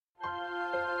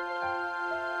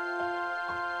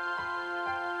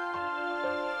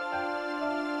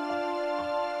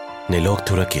ในโลก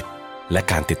ธุรกิจและ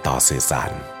การติดต่อสื่อสา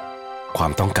รควา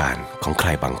มต้องการของใคร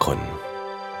บางคน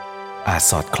อาจ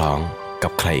สอดคล้องกั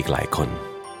บใครอีกหลายคน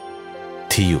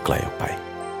ที่อยู่ไกลออกไป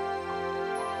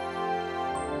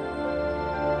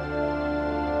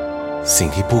สิ่ง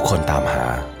ที่ผู้คนตามหา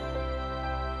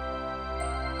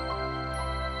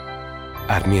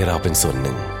อาจมีเราเป็นส่วนห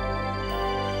นึ่ง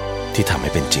ที่ทำใ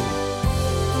ห้เป็นจริง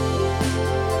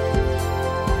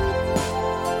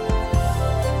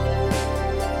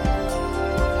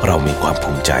เรามีความ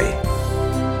ภูมิใจ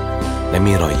และ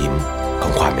มีรอยยิ้มขอ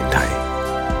งความเป็นไทย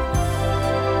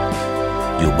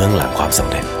อยู่เบื้องหลังความสำ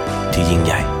เร็จที่ยิ่งใ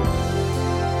หญ่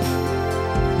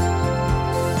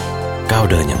ก้าว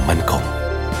เดินอย่างมั่นคง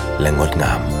และงดง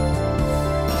าม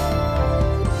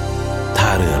ท่า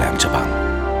เรือแหลมฉบัง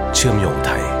เชื่อมโยงไ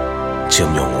ทยเชื่อม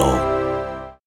โยงโลก